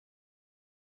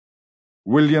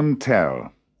William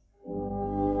Tell.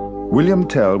 William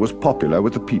Tell was popular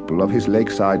with the people of his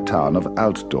lakeside town of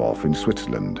Altdorf in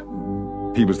Switzerland.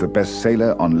 He was the best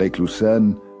sailor on Lake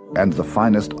Lucerne and the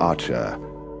finest archer,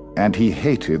 and he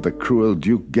hated the cruel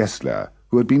Duke Gessler,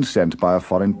 who had been sent by a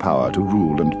foreign power to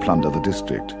rule and plunder the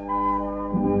district.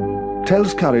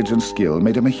 Tell's courage and skill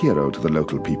made him a hero to the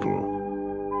local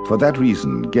people. For that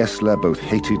reason, Gessler both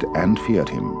hated and feared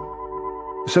him.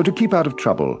 So to keep out of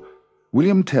trouble,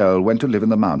 William Tell went to live in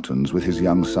the mountains with his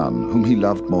young son, whom he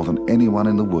loved more than anyone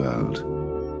in the world.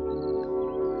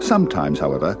 Sometimes,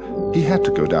 however, he had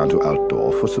to go down to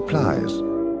Altdorf for supplies.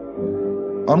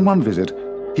 On one visit,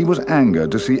 he was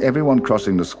angered to see everyone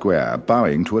crossing the square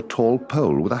bowing to a tall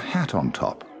pole with a hat on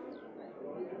top.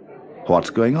 "What's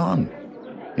going on?"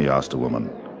 he asked a woman.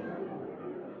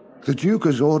 "The Duke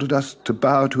has ordered us to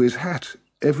bow to his hat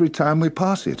every time we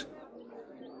pass it."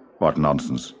 "What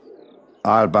nonsense.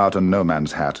 I'll bow to no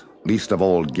man's hat, least of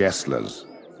all Gessler's."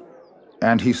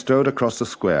 And he strode across the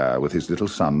square with his little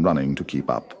son running to keep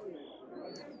up.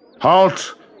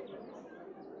 "Halt!"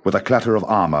 With a clatter of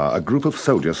armor, a group of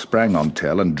soldiers sprang on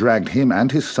Tell and dragged him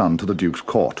and his son to the Duke's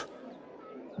court.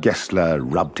 Gessler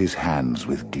rubbed his hands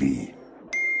with glee.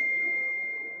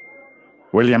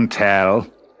 "William Tell,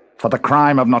 for the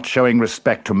crime of not showing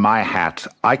respect to my hat,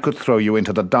 I could throw you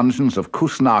into the dungeons of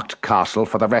Kusnacht Castle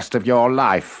for the rest of your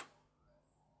life."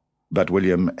 But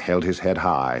William held his head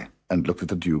high and looked at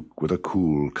the Duke with a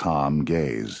cool, calm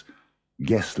gaze.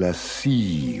 Gessler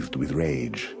seethed with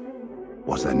rage.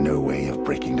 Was there no way of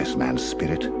breaking this man's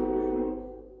spirit?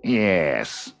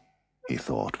 "Yes," he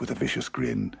thought with a vicious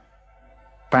grin.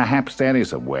 "Perhaps there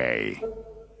is a way."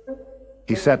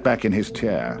 He sat back in his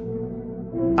chair.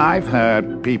 "I've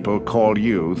heard people call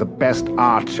you the best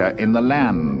archer in the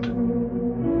land."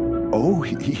 "Oh,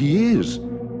 he is,"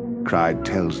 cried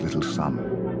Tell's little son.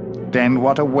 "Then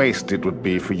what a waste it would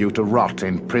be for you to rot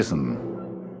in prison.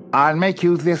 I'll make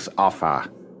you this offer.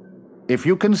 If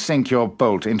you can sink your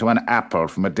bolt into an apple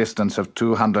from a distance of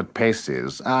 200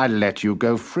 paces, I'll let you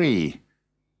go free."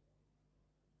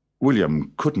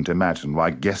 William couldn't imagine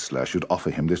why Gessler should offer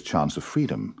him this chance of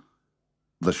freedom.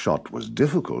 The shot was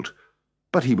difficult,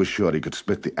 but he was sure he could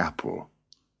split the apple.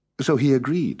 So he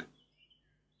agreed.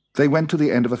 They went to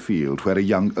the end of a field where a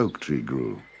young oak tree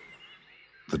grew.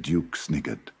 The Duke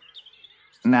sniggered.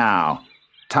 "Now,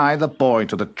 tie the boy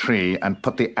to the tree and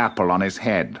put the apple on his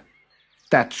head.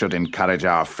 That should encourage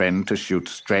our friend to shoot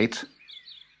straight."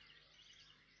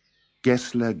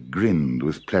 Gessler grinned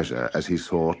with pleasure as he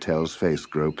saw Tell's face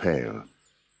grow pale.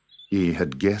 He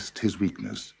had guessed his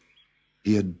weakness.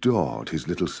 He adored his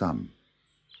little son.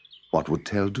 What would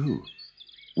Tell do?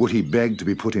 Would he beg to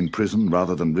be put in prison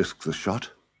rather than risk the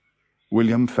shot?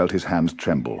 William felt his hands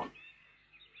tremble.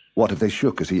 What if they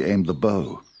shook as he aimed the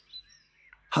bow?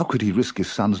 How could he risk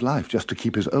his son's life just to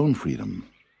keep his own freedom?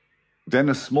 Then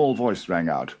a small voice rang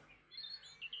out.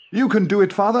 "You can do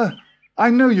it, Father.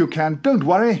 I know you can. Don't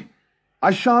worry.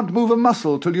 I shan't move a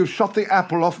muscle till you've shot the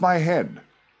apple off my head."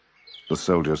 The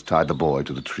soldiers tied the boy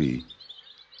to the tree.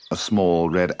 A small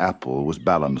red apple was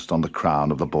balanced on the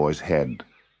crown of the boy's head.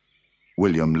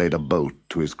 William laid a bolt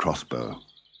to his crossbow.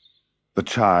 The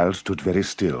child stood very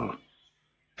still.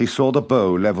 He saw the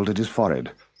bow leveled at his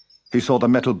forehead. He saw the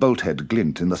metal bolt head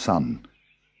glint in the sun.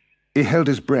 He held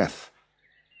his breath.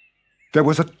 There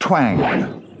was a twang,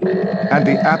 and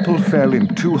the apple fell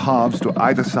in two halves to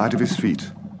either side of his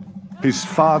feet. His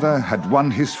father had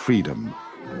won his freedom.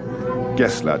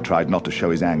 Gessler tried not to show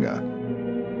his anger.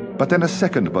 But then a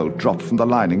second bolt dropped from the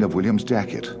lining of William's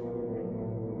jacket.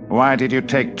 "Why did you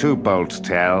take two bolts,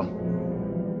 Tell?"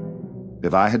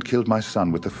 "If I had killed my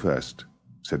son with the first,"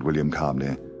 said William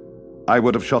calmly, "I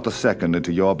would have shot the second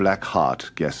into your black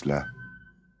heart, Gessler."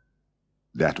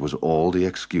 That was all the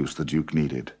excuse the Duke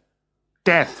needed.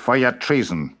 "Death for your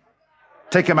treason.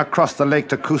 Take him across the lake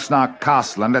to Kusnacht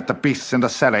Castle and let the beasts in the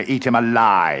cellar eat him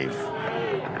alive."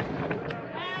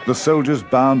 The soldiers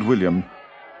bound William,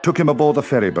 took him aboard the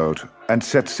ferryboat, and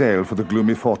set sail for the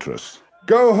gloomy fortress.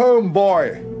 "Go home,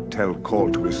 boy," Tell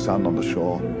called to his son on the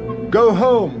shore. "Go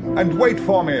home and wait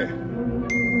for me."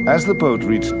 As the boat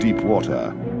reached deep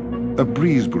water, a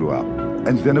breeze blew up,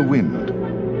 and then a wind.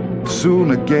 Soon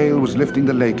a gale was lifting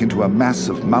the lake into a mass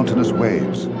of mountainous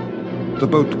waves. The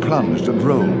boat plunged and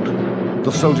rolled.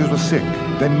 The soldiers were sick,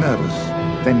 then nervous,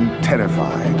 then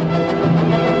terrified.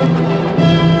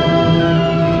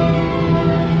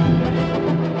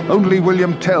 "Only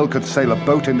William Tell could sail a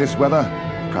boat in this weather,"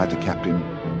 cried the captain.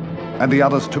 And the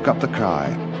others took up the cry.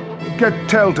 "Get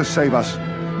Tell to save us!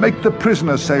 Make the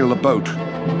prisoner sail the boat!"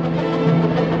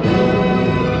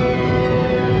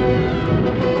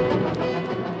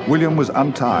 William was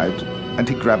untied and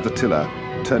he grabbed the tiller,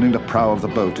 turning the prow of the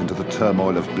boat into the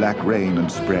turmoil of black rain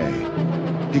and spray.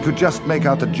 He could just make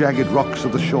out the jagged rocks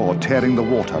of the shore tearing the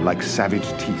water like savage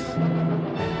teeth.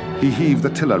 He heaved the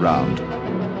tiller round,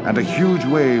 and a huge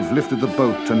wave lifted the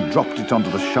boat and dropped it onto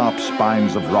the sharp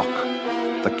spines of rock.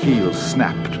 The keel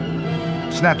snapped.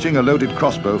 Snatching a loaded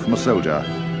crossbow from a soldier,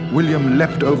 William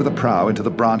leapt over the prow into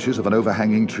the branches of an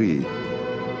overhanging tree,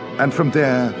 and from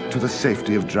there to the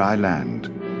safety of dry land.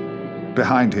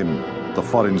 Behind him, the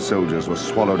foreign soldiers were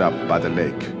swallowed up by the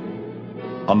lake.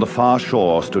 On the far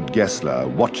shore stood Gessler,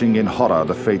 watching in horror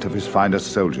the fate of his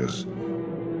finest soldiers.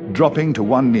 Dropping to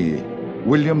one knee,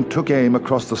 William took aim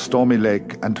across the stormy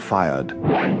lake and fired,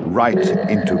 right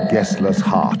into Gessler's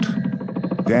heart.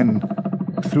 Then,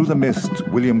 through the mist,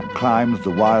 William climbed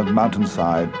the wild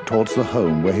mountainside towards the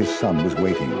home where his son was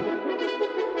waiting.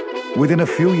 Within a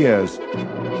few years,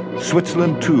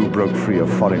 Switzerland too broke free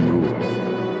of foreign rule,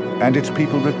 and its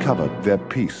people recovered their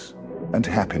peace and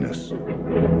happiness.